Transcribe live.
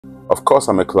Of course,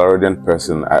 I'm a clairaudient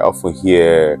person. I often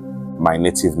hear my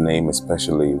native name,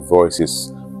 especially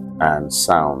voices and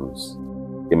sounds,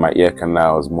 in my ear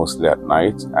canals, mostly at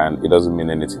night, and it doesn't mean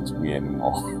anything to me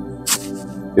anymore.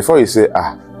 Before you say,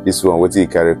 this one, what do you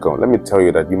carry come? Let me tell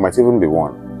you that you might even be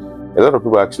one. A lot of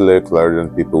people actually are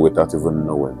clairaudient people without even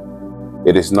knowing.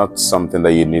 It is not something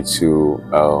that you need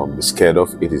to be scared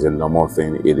of. It is a normal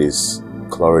thing. It is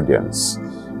clairaudience.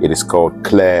 It is called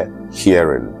clear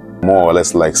hearing, more or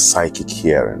less like psychic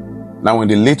hearing. Now, in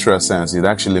the literal sense, it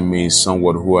actually means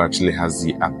someone who actually has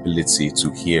the ability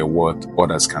to hear what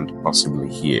others can't possibly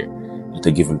hear at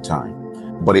a given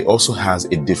time. But it also has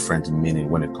a different meaning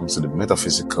when it comes to the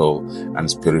metaphysical and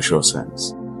spiritual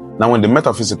sense. Now, in the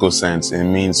metaphysical sense, it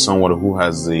means someone who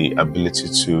has the ability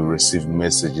to receive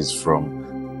messages from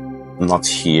not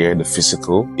here, the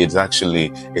physical. It's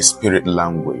actually a spirit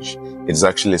language. It's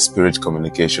actually a spirit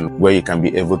communication where you can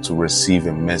be able to receive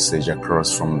a message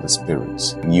across from the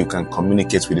spirits. You can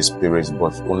communicate with the spirits,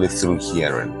 but only through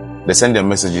hearing. They send their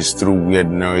messages through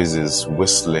weird noises,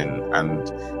 whistling, and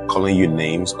calling you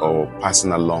names, or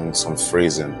passing along some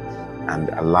phrasing, and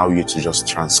allow you to just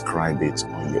transcribe it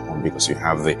on your own because you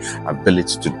have the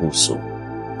ability to do so.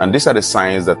 And these are the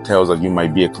signs that tells that you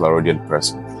might be a clairaudient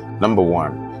person. Number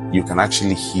one, you can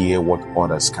actually hear what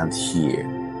others can't hear.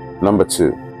 Number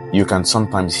two, you can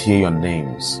sometimes hear your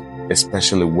names,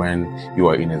 especially when you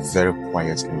are in a very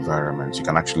quiet environment. You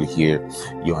can actually hear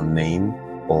your name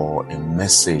or a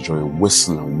message or a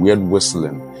whistling, weird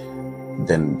whistling,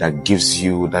 then that gives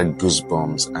you that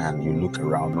goosebumps and you look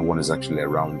around, no one is actually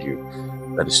around you.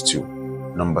 That is two.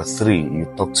 Number three, you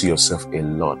talk to yourself a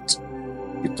lot.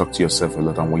 You talk to yourself a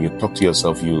lot, and when you talk to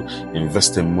yourself, you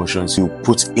invest emotions, you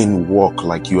put in work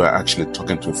like you are actually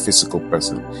talking to a physical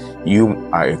person. You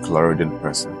are a clairaudient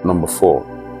person. Number four,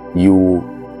 you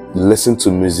listen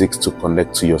to music to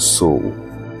connect to your soul.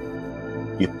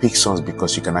 You pick songs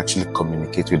because you can actually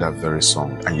communicate with that very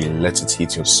song and you let it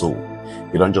hit your soul.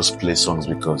 You don't just play songs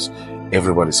because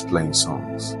everybody's playing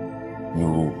songs.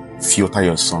 You filter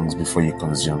your songs before you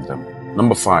consume them.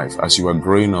 Number five, as you were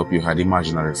growing up, you had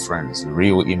imaginary friends,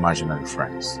 real imaginary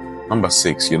friends. Number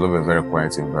six, you live a very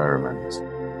quiet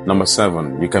environment. Number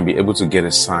seven, you can be able to get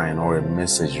a sign or a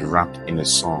message wrapped in a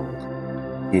song,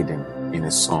 hidden in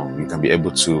a song. You can be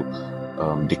able to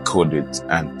decode it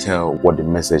and tell what the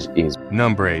message is.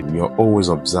 Number eight, you're always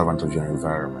observant of your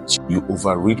environment. You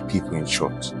overread people, in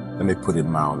short. Let me put it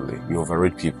mildly. You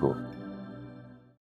overread people.